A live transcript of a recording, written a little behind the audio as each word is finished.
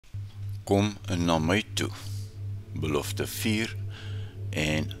Kom na my toe, Belofte 4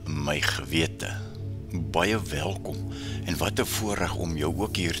 en my gewete. Baie welkom en wat 'n voorreg om jou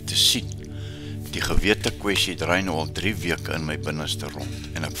ook hier te sien. Die gewete kwessie draai nou al 3 weke in my binneste rond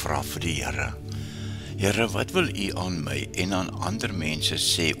en ek vra vir die Here. Here, wat wil U aan my en aan ander mense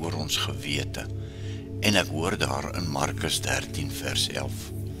sê oor ons gewete? En ek hoor daar in Markus 13 vers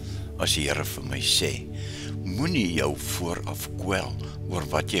 11. As die Here vir my sê, moenie jou vooraf kwel oor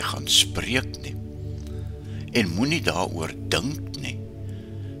wat jy gaan spreek nie. En moenie daaroor dink nie.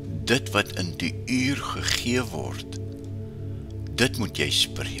 Dit wat in die uur gegee word, dit moet jy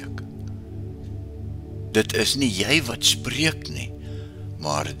spreek. Dit is nie jy wat spreek nie,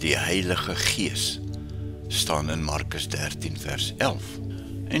 maar die Heilige Gees, staan in Markus 13 vers 11.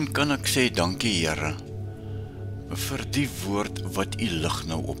 En kan ek sê, dankie Here, vir die woord wat U lig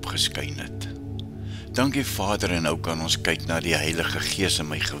nou opgeskyn het. Dankie Vader, en nou kan ons kyk na die Heilige Gees in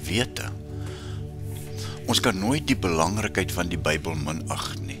my gewete. Ons kan nooit die belangrikheid van die Bybel minag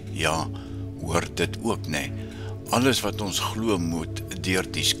nie. Ja, hoor dit ook nie. Alles wat ons glo moet deur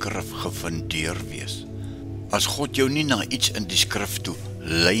die skrif gefundeer wees. As God jou nie na iets in die skrif toe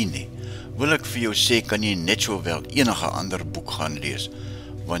lei nie, wil ek vir jou sê, kan jy net sowel enige ander boek gaan lees,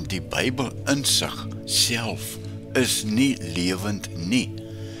 want die Bybel in sig self is nie lewend nie.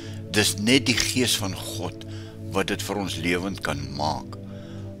 Dis net die Gees van God wat dit vir ons lewend kan maak,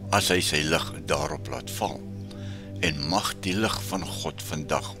 as hy sy lig daarop laat val. En mag die lig van God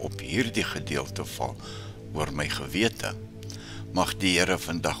vandag op hierdie gedeelte val oor my gewete. Mag die Here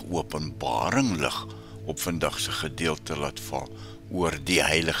vandag openbaring lig op vandag se gedeelte laat val oor die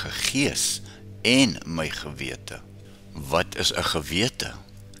Heilige Gees en my gewete. Wat is 'n gewete?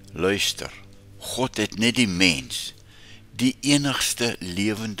 Luister, God het net die mens, die enigste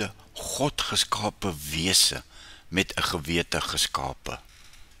lewende God geskape wese, met 'n gewete geskape.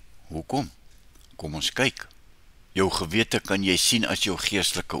 Hoekom? Kom ons kyk. Jou gewete kan jy sien as jou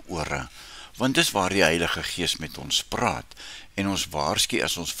geestelike ore, want dis waar die Heilige Gees met ons praat, en ons waarsku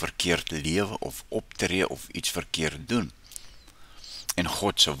as ons verkeerd lewe of optree of iets verkeerd doen, en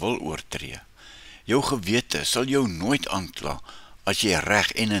God se wil oortree. Jou gewete sal jou nooit aankla as jy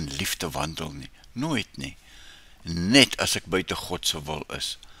reg en in liefde wandel nie, nooit nie. Net as ek buite God se wil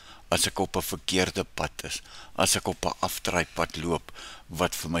is, as ek op 'n verkeerde pad is, as ek op 'n afdraaipad loop,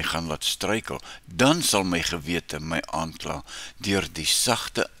 wat vir my gaan laat struikel, dan sal my gewete my aankla, deur die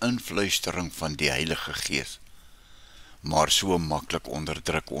sagte influistering van die Heilige Gees. Maar so maklik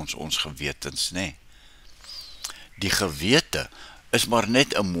onderdruk ons gewetens, nê? Die gewete is maar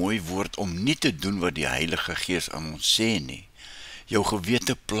net 'n mooi woord om nie te doen wat die Heilige Gees aan ons sê nie. Jou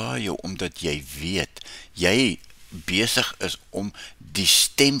gewete pla jou omdat jy weet, jy besig is om die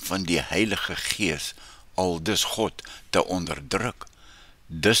stem van die Heilige Gees, aldus God, te onderdruk.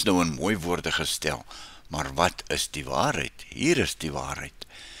 Dis nou in mooi woorde gestel, maar wat is die waarheid? Hier is die waarheid.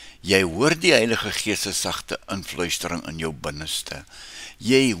 Jy hoor die Heilige Gees se sagte influistering in jou binneste.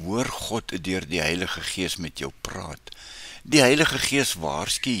 Jy hoor God deur die Heilige Gees met jou praat. Die Heilige Gees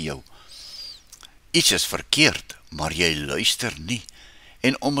waarsku jou. Iets is verkeerd, maar jy luister nie.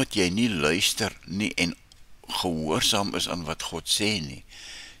 En omdat jy nie luister nie en gehoorsaam is aan wat God sê nie,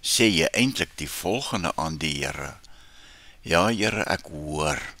 sê jy eintlik die volgende aan die Here. Ja, Here, ek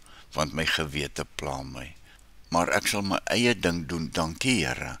hoor, want my gewete pla my. Maar ek sal my eie ding doen, dankie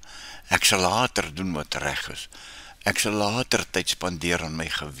Here. Ek sal later doen wat reg is. Ek sal later tyd spandeer aan my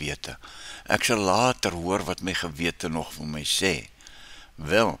gewete. Ek sal later hoor wat my gewete nog vir my sê.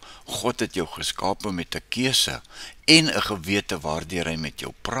 Wel, God het jou geskape met 'n keuse en 'n gewete waardeur hy met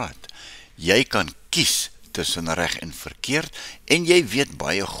jou praat. Jy kan kies tussen reg en verkeerd, en jy weet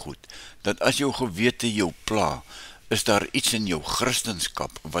baie goed, dat as jou gewete jou pla, is daar iets in jou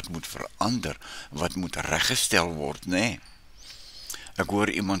Christenskap wat moet verander, wat moet reggestel word, nê? Ek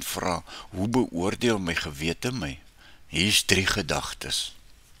hoor iemand vra, hoe beoordeel my gewete my? Hier's 3 gedagtes.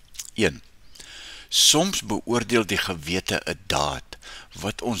 1. Soms beoordeel die gewete 'n daad,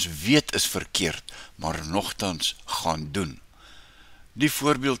 wat ons weet is verkeerd, maar nogtans gaan doen. Die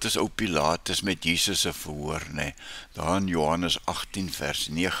voorbeeld is ou Pilatus met Jesus se verhoor, nee, daar in Johannes 18 vers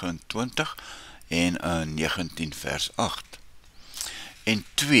 29 en 19 vers 8. En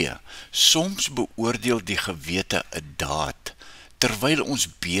 2, soms beoordeel die gewete 'n daad, terwyl ons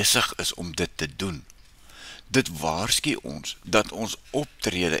besig is om dit te doen. Dit waarsku ons dat ons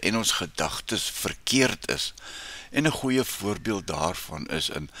optrede en ons gedagtes verkeerd is. En 'n goeie voorbeeld daarvan is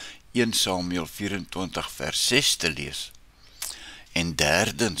in 1 Samuel 24 vers 6 te lees. En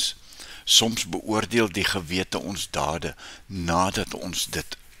derdens, soms beoordeel die gewete ons dade nadat ons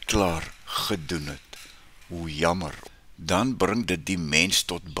dit klaar gedoen het. Hoe jammer. dan bring dit die mens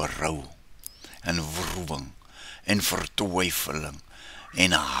tot berou, en wroewing, en vertwyfeling,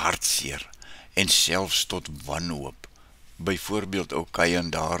 en hartseer, en selfs tot wanhoop. Byvoorbeeld ou Kain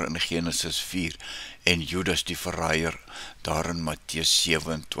daar in Genesis 4, en Judas die verraaier daar in Matteus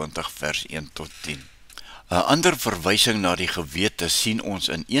 27 vers 1 tot 10. 'n ander verwysing na die gewete sien ons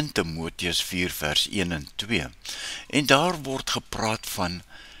in 1 Timoteus 4 vers 1 en 2, en daar word gepraat van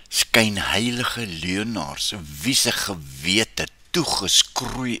skynheilige leuenaars, wie se gewete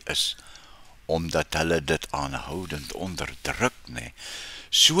toegeskroei is, omdat hulle dit aanhoudend onderdruk, nee.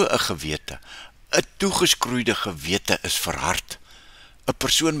 So 'n gewete, 'n toegeskroeide gewete is verhard. 'n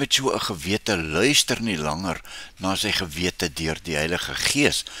Persoon met so 'n gewete luister nie langer na sy gewete deur die Heilige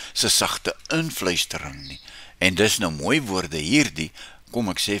Gees se sagte influistering nie. En dis nou mooi woorde hierdie, kom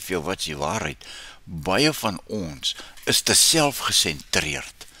ek sê vir jou wat die waarheid. Baie van ons is te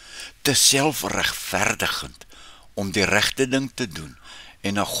selfgesentreerd, te selfregverdigend om die regte ding te doen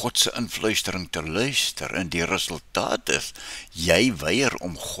en na God se influistering te luister, en die resultaat is, jy weier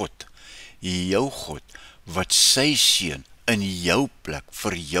om God, jou God, wat sy seun in jou plek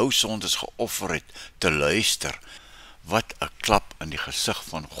vir jou sondes geoffer het, te luister. Wat 'n klap in die gesig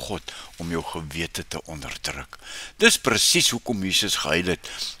van God om jou gewete te onderdruk. Dis presies hoekom Jesus gehuil het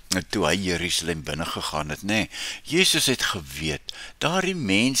toe hy Jerusalem binne gegaan het, nee. Jesus het geweet, daardie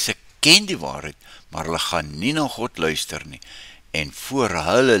mense ken die waarheid, maar hulle gaan nie na God luister nie. En voor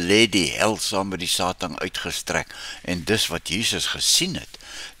hulle lê die hel saam met die Satan uitgestrek, en dis wat Jesus gesien het.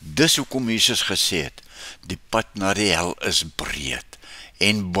 Dis hoekom Jesus gesê het, die pad na die hel is breed,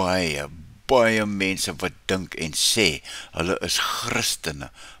 en baie mense wat dink en sê, hulle is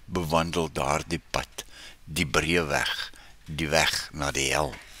Christene, bewandel daar die pad, die breë weg, die weg na die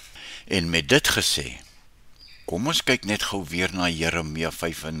hel. En met dit gesê, kom ons kyk net gou weer na Jeremia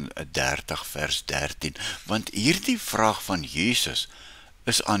 35 vers 13, want hierdie vraag van Jesus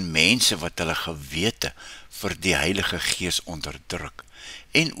is aan mense wat hulle gewete vir die Heilige Gees onderdruk,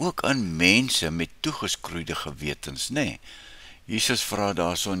 en ook aan mense met toegeskroeide gewetens, nee. Jesus vra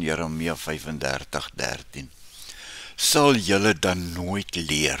daarso in Jeremia 35:13, sal julle dan nooit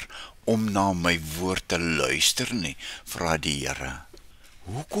leer om na my woord te luister nie, vra die Here.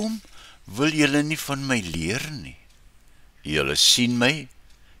 Hoekom wil julle nie van my leer nie? Julle sien my,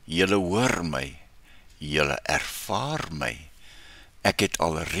 julle hoor my, julle ervaar my. Ek het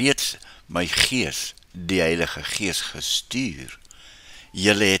alreeds my Gees, die Heilige Gees, gestuur.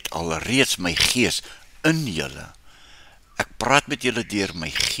 Julle het alreeds my Gees in julle. Ek praat met julle deur my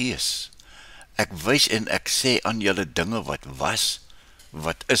Gees. Ek wys en ek sê aan julle dinge wat was,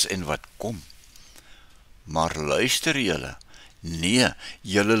 wat is en wat kom. Maar luister julle? Nee,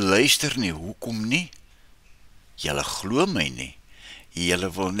 julle luister nie. Hoekom nie? Julle glo my nie.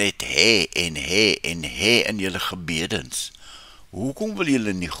 Julle wil net hê en hê en hê in julle gebedens. Hoekom wil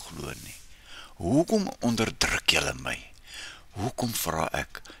julle nie glo nie? Hoekom onderdruk julle my? Hoekom vra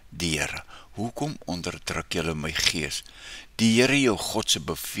ek die Here? Hoekom onderdruk julle my Gees? Die Here jou God se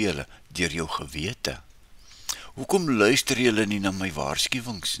bevele deur jou gewete. Hoekom luister julle nie na my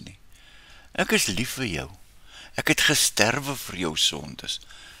waarskuwings nie? Ek is lief vir jou. Ek het gesterwe vir jou sondes.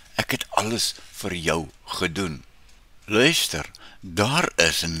 Ek het alles vir jou gedoen. Luister, daar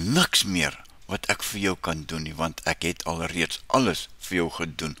is niks meer wat ek vir jou kan doen nie, want ek het alreeds alles vir jou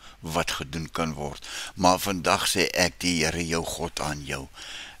gedoen wat gedoen kan word. Maar vandag sê ek die Here jou God aan jou.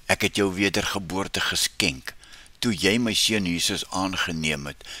 Ek het jou wedergeboorte geskenk, toe jy my seun Jesus aangeneem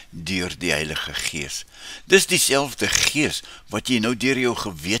het, deur die Heilige Gees. Dis dieselfde Gees, wat jy nou deur jou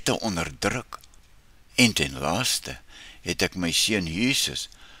gewete onderdruk. En ten laaste, het ek my seun Jesus,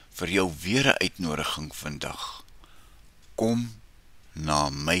 vir jou weer 'n uitnodiging vandag. Kom na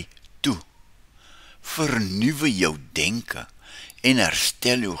my toe. Vernuwe jou denke, en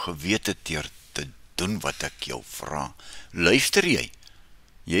herstel jou gewete deur te doen wat ek jou vra. Luister jy?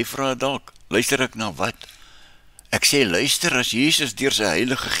 Jy vra dalk, luister ek na wat? Ek sê luister as Jesus deur sy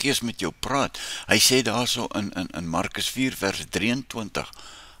Heilige Gees met jou praat. Hy sê daarso in Markus 4 vers 23,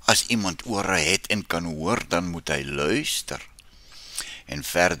 as iemand ore het en kan hoor, dan moet hy luister. En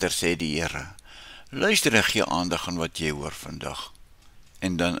verder sê die Here, luister en gee aandag aan wat jy hoor vandag.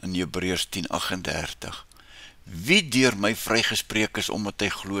 En dan in Hebreërs 10:38, wie deur my vrygespreek is omdat hy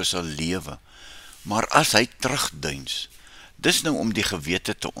glo sal lewe, maar as hy terugduins, dis nou om die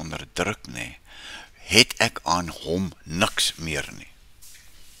gewete te onderdruk, nee, het ek aan hom niks meer nie.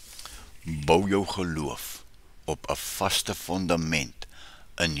 Bou jou geloof op 'n vaste fundament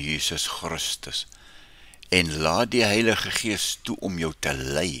in Jesus Christus, en laat die Heilige Gees toe om jou te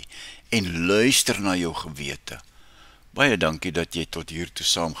lei, en luister na jou gewete, Baie dankie dat jy tot hiertoe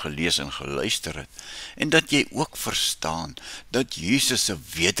saam gelees en geluister het, en dat jy ook verstaan dat Jesus se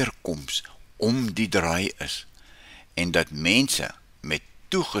wederkoms om die draai is, en dat mense met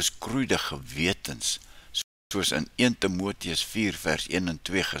toegeskroeide gewetens, soos in 1 Timoteus 4 vers 1 en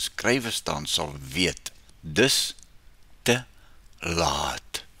 2 geskrywe staan, sal weet, dis te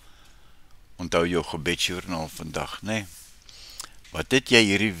laat. Onthou jou gebedsjoernaal vandag, nee. Wat het jy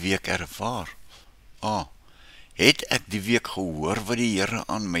hierdie week ervaar? Het ek die week gehoor wat die Here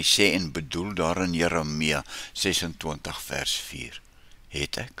aan my sê en bedoel daar in Jeremia 26 vers 4?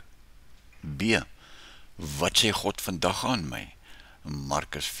 Het ek? B. Wat sê God vandag aan my?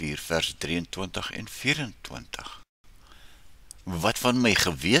 Markus 4 vers 23 en 24. Wat van my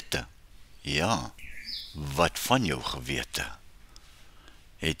gewete? Ja, wat van jou gewete?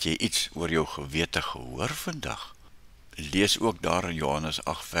 Het jy iets oor jou gewete gehoor vandag? Lees ook daar in Johannes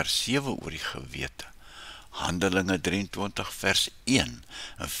 8 vers 7 oor die gewete. Handelinge 23 vers 1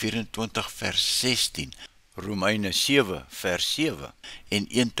 en 24 vers 16, Romeine 7 vers 7 en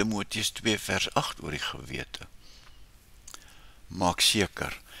 1 Timoteus 2 vers 8 oor die gewete. Maak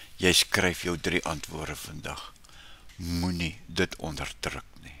seker, jy skryf jou 3 antwoorde vandag. Moenie dit onderdruk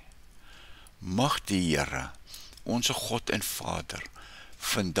nie. Mag die Here, onse God en Vader,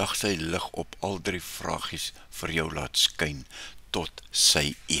 vandag sy lig op al 3 vragies vir jou laat skyn tot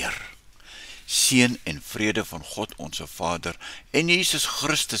sy eer. Seën en vrede van God onse Vader en Jesus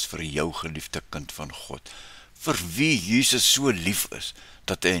Christus vir jou geliefde kind van God, vir wie Jesus so lief is,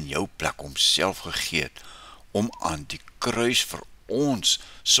 dat hy in jou plek homself gegee het, om aan die kruis vir ons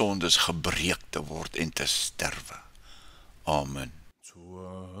sondes gebreek te word en te sterwe. Amen.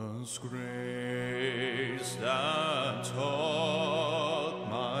 'Twas grace that taught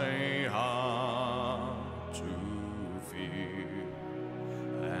my heart to fear,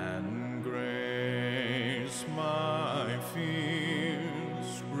 and grace my fears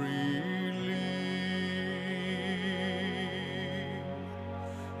relieved.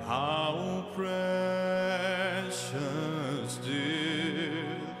 How precious did